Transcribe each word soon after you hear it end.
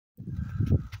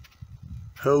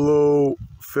Hello,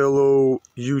 fellow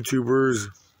YouTubers.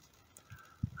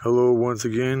 Hello once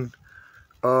again.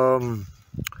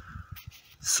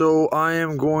 So I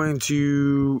am going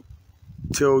to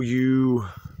tell you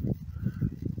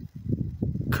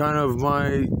kind of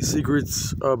my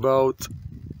secrets about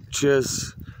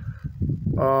chess.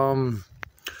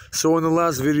 So in the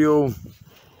last video,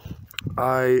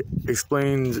 I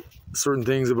explained certain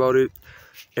things about it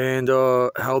and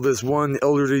how this one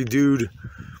elderly dude.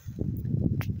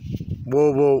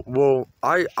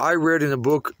 I read in a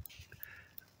book,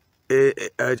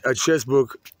 a chess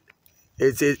book.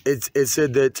 It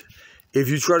said that if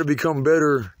you try to become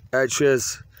better at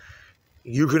chess,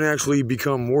 you can actually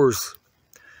become worse.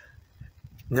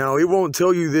 Now, it won't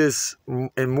tell you this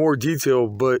in more detail,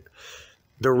 but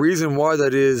the reason why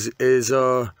that is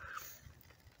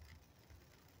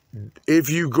if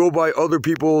you go by other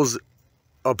people's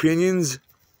opinions,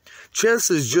 chess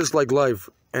is just like life,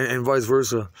 and vice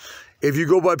versa. If you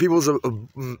go by people's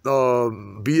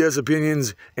BS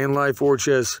opinions in life or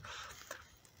chess,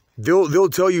 they'll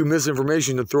tell you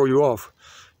misinformation to throw you off.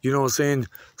 You know what I'm saying?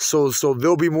 So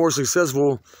they'll be more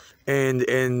successful, and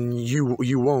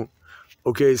you won't.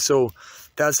 Okay, so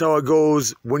that's how it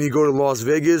goes when you go to Las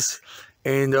Vegas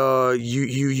and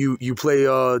you play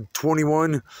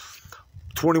 21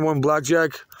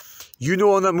 blackjack. You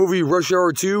know, on that movie Rush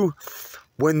Hour 2,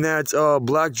 when that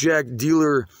blackjack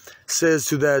dealer says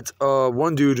to that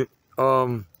one dude,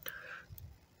 the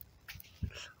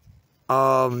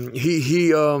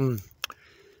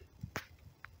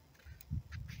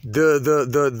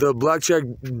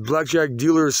blackjack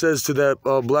dealer says to that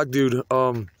black dude,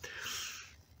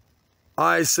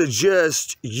 I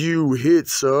suggest you hit,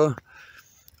 sir.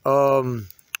 I'm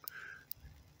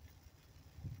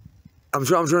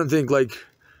trying to think, like,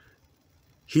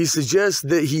 he suggests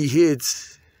that he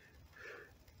hits,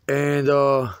 and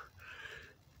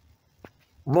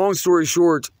long story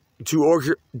short, to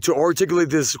articulate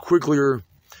this quicker,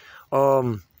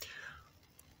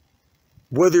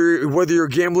 whether you're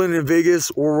gambling in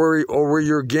Vegas or where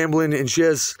you're gambling in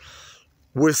chess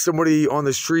with somebody on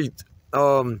the street,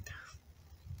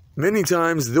 many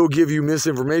times they'll give you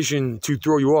misinformation to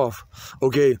throw you off.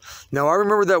 Okay, now I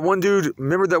remember that one dude.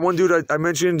 I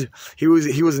mentioned? He was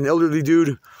an elderly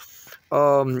dude.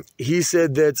 He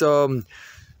said that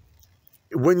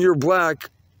when you're black,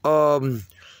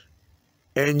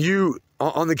 and you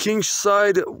on the king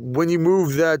side, when you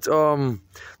move that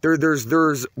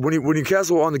there's when you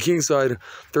castle on the king side,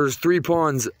 there's 3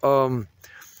 pawns on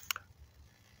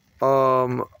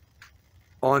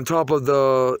top of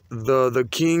the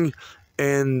king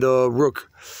and the rook,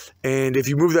 and if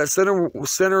you move that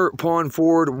center pawn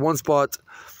forward 1 spot,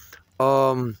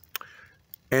 and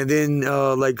then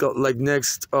like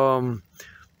next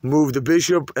move the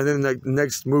bishop, and then like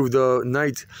next move the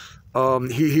knight,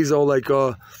 he's all like,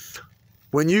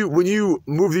 when you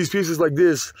move these pieces like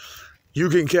this, you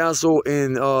can castle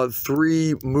in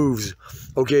 3 moves.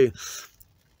 Okay.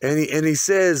 And he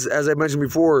says, as I mentioned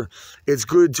before, it's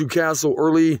good to castle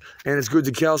early and it's good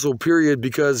to castle period,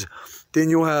 because then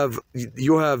you'll have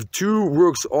 2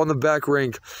 rooks on the back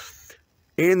rank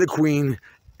and the queen,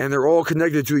 and they're all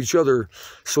connected to each other.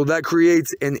 So that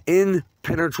creates an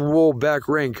impenetrable back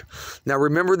rank. Now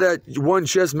remember that one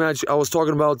chess match I was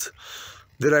talking about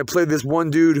that I played this one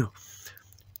dude,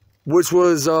 which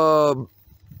was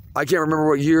I can't remember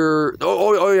what year.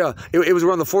 Oh yeah, it was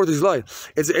around the 4th of July.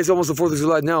 It's almost the 4th of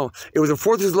July now. It was the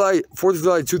 4th of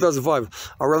July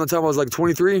 2005. Around the time I was like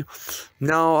 23.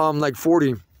 Now I'm like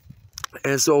 40.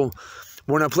 And so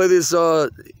when I play this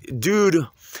dude,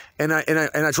 and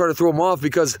I try to throw him off,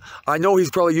 because I know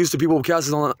he's probably used to people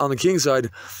castling on the king side,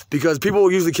 because people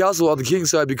usually castle on the king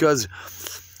side, because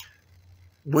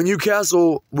when you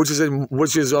castle, which is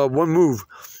 1 move,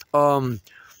 on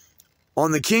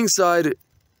the king side,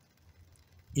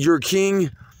 your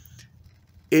king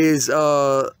is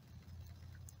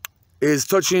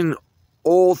touching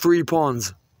all 3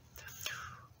 pawns.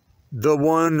 The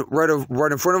one right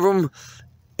in front of him,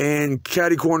 and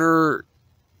caddy corner,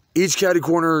 each caddy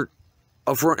corner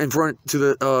in front to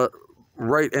the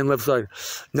right and left side.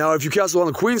 Now, if you castle on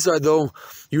the queen side, though,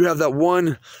 you have that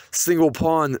 1 single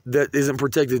pawn that isn't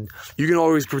protected. You can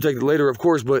always protect it later, of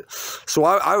course, but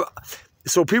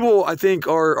so people, I think,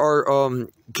 are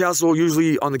castle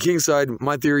usually on the king side.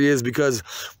 My theory is because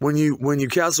when you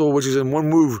castle, which is in 1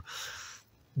 move,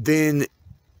 then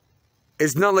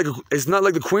it's not like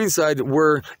the queen side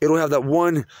where it'll have that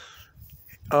 1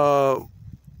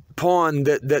 pawn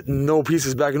that no piece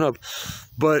is backing up.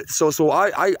 But so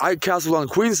I castled on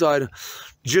the queen side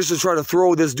just to try to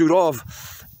throw this dude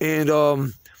off, and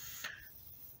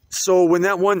So when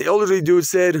that one elderly dude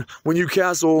said, when you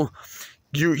castle,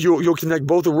 you'll connect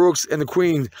both the rooks and the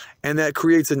queen, and that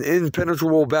creates an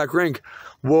impenetrable back rank.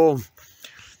 Well,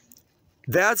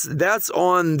 that's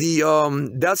on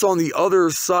the other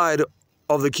side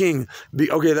of the king.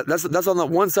 Okay, that's on the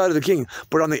one side of the king,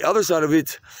 but on the other side of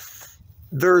it,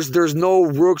 there's no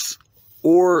rooks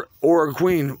or a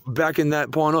queen backing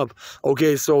that pawn up.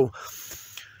 Okay, so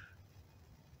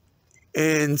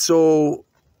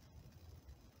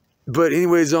but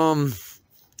anyways,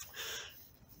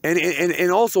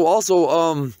 and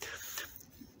also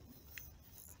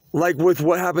like with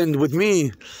what happened with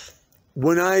me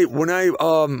when I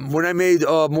made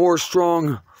a more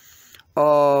strong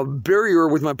barrier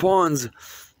with my pawns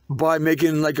by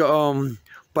making like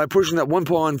by pushing that one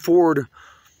pawn forward,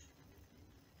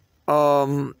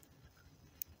 you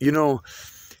know,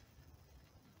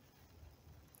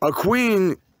 a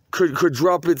queen could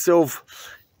drop itself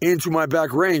into my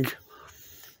back rank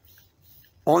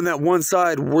on that one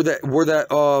side where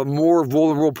that more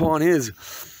vulnerable pawn is,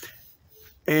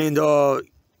 and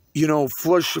you know,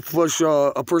 flush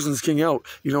a person's king out.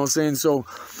 You know what I'm saying? So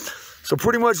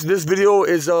pretty much this video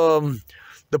is the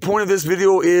point of this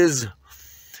video is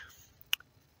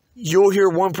you'll hear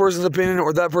one person's opinion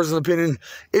or that person's opinion.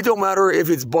 It don't matter if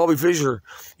it's Bobby Fischer.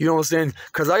 You know what I'm saying?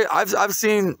 Because I've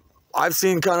seen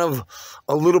kind of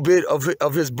a little bit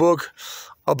of his book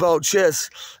about chess,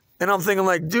 and I'm thinking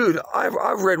like, dude,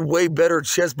 I've read way better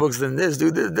chess books than this,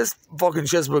 dude. This fucking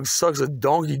chess book sucks a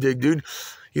donkey dick, dude.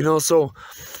 You know, so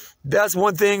that's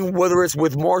one thing. Whether it's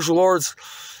with martial arts,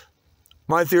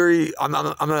 my theory, I'm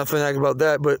not a fanatic about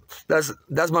that, but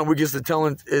that's my weakest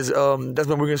talent is that's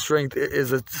my weakest strength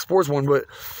is a sports one. But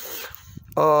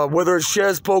whether it's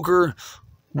chess, poker,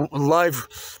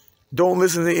 life, don't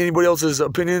listen to anybody else's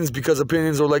opinions, because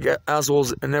opinions are like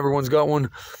assholes and everyone's got one.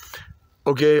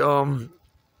 Okay,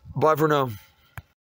 bye for now.